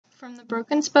From the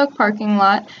Broken Spoke parking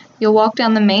lot, you'll walk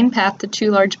down the main path to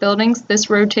two large buildings. This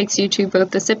road takes you to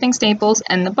both the sipping stables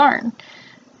and the barn.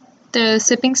 The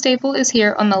sipping stable is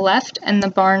here on the left and the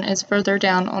barn is further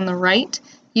down on the right.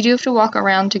 You do have to walk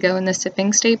around to go in the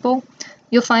sipping stable.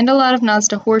 You'll find a lot of nods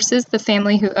to horses. The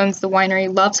family who owns the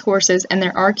winery loves horses, and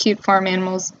there are cute farm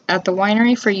animals at the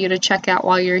winery for you to check out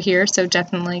while you're here, so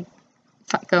definitely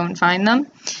go and find them.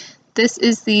 This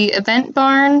is the event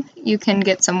barn. You can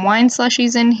get some wine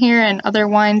slushies in here and other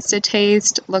wines to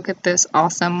taste. Look at this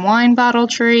awesome wine bottle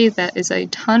tree. That is a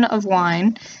ton of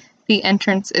wine. The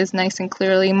entrance is nice and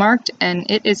clearly marked, and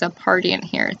it is a party in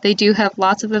here. They do have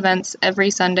lots of events. Every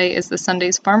Sunday is the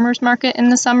Sunday's Farmers Market in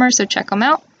the summer, so check them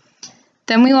out.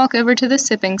 Then we walk over to the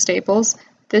sipping stables.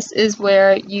 This is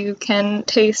where you can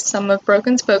taste some of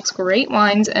Broken Spoke's great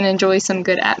wines and enjoy some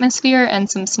good atmosphere and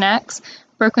some snacks.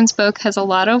 Broken Spoke has a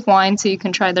lot of wine, so you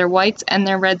can try their whites and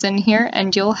their reds in here,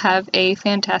 and you'll have a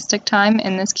fantastic time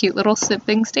in this cute little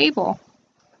sipping stable.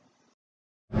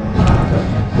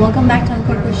 Welcome back to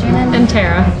Uncorked with Shannon and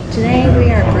Tara. Today we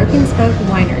are at Broken Spoke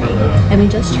Winery, and we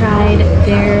just tried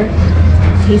their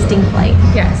tasting flight.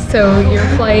 Yes, so your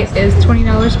flight is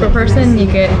 $20 per person. You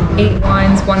get 8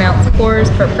 wines, 1 ounce pours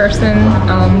per person.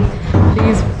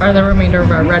 These are the remainder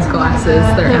of our red glasses.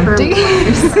 They're empty.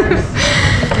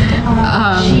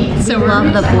 So we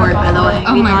love the board, by the way.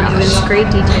 Oh my gosh. It was great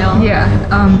detail. Yeah,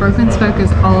 Broken Spoke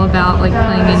is all about like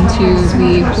playing into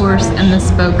the horse and the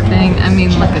spoke thing. I mean,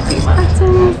 look at these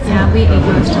pretzels. Yeah, we ate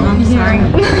most of them. Sorry.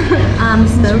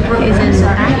 Spoke is in the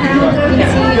background. You can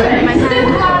see over my head.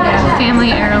 Yeah,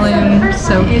 family heirloom,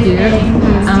 so cute.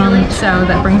 So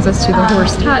that brings us to the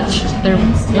horse touch. They're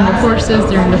into horses,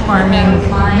 they're into farming.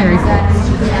 Very cool.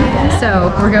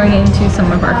 So we're going into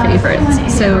some of our favorites.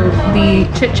 So the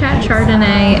Chit Chat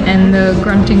Chardonnay and the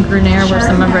Grunting Gruner were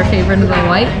some of our favorite of the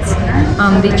whites.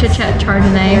 The Chit Chat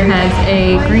Chardonnay has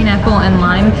a green apple and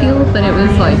lime peel, but it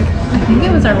was like, I think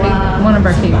it was our one of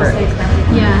our favorites.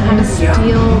 Yeah, it was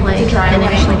steel, like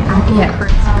finish, like apple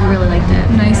crisp. I really liked it.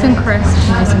 Nice and crisp,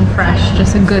 nice and fresh,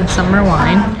 just a good summer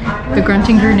wine. The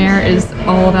Grunting Gruner is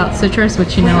all about citrus,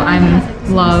 which you know I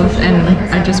love and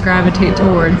I just gravitate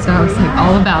towards, so I was like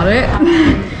all about it.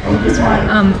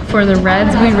 For the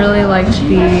reds, we really liked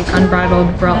the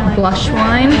Unbridled Blush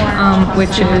wine,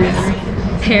 which is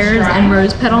pears and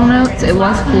rose petal notes. It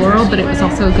was floral, but it was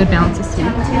also a good balance of sweet.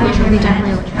 We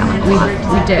definitely liked that one.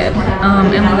 We did. And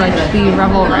we liked the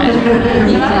Revel Red.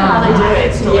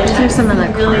 These are some of the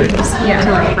cards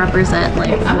to like represent like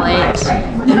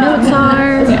what the notes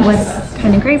are, what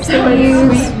kind of grapes they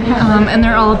use. And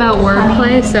they're all about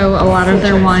wordplay, so a lot of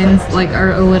their wines like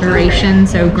are alliteration.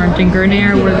 So Grunting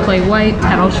Gruner, Wordplay White,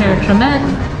 Tattleshare Tremette.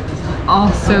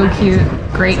 All so cute,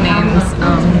 great names,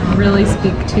 really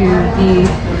speak to the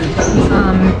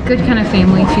good kind of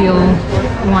family feel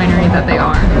winery that they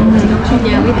are.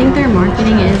 Yeah, we think their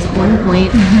marketing is on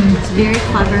point. It's very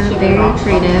clever, very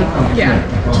creative. Yeah.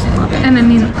 Just love it. And I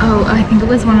mean, I think it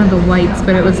was one of the whites,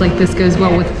 but it was like, this goes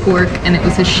well with pork, and it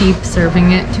was a sheep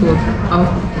serving it to a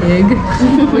pig,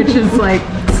 which is like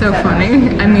so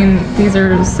funny. I mean, these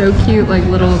are so cute, like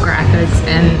little graphics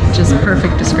and just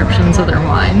perfect descriptions of their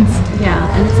wines.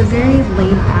 Yeah, and it's a very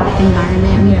laid back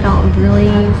environment. We felt really,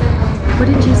 what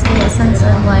did you say, a sense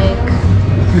of like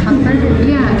comfort?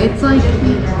 Yeah, it's like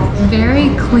very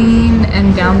clean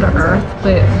and down to earth,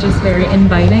 but just very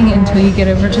inviting until you get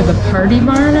over to the party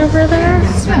barn over there.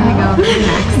 That's where we go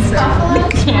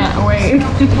next. Can't wait.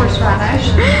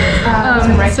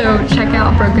 So check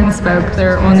out Broken Spoke.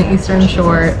 They're on the Eastern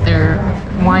Shore. Their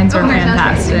wines are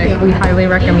fantastic. We highly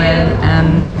recommend,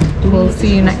 and we'll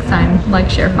see you next time. Like,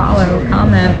 share, follow,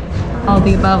 comment, all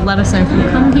the above. Let us know if you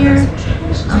come here.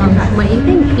 What do you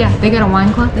think? Yeah, they got a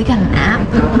wine club. They got an app.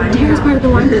 Tara's part of the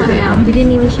wine club now. We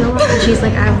didn't even show up, and she's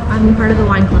like, I'm part of the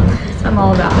wine club. I'm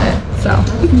all about it. So,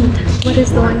 what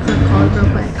is the wine club called,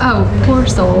 real quick? Oh, Poor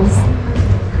Souls.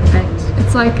 Perfect.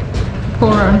 It's like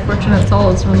Poor Unfortunate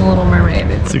Souls from The Little Mermaid.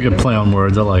 It's a good play on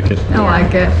words. I like it. I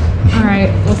like it. All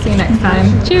right, we'll see you next time.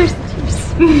 Cheers.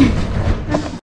 Cheers.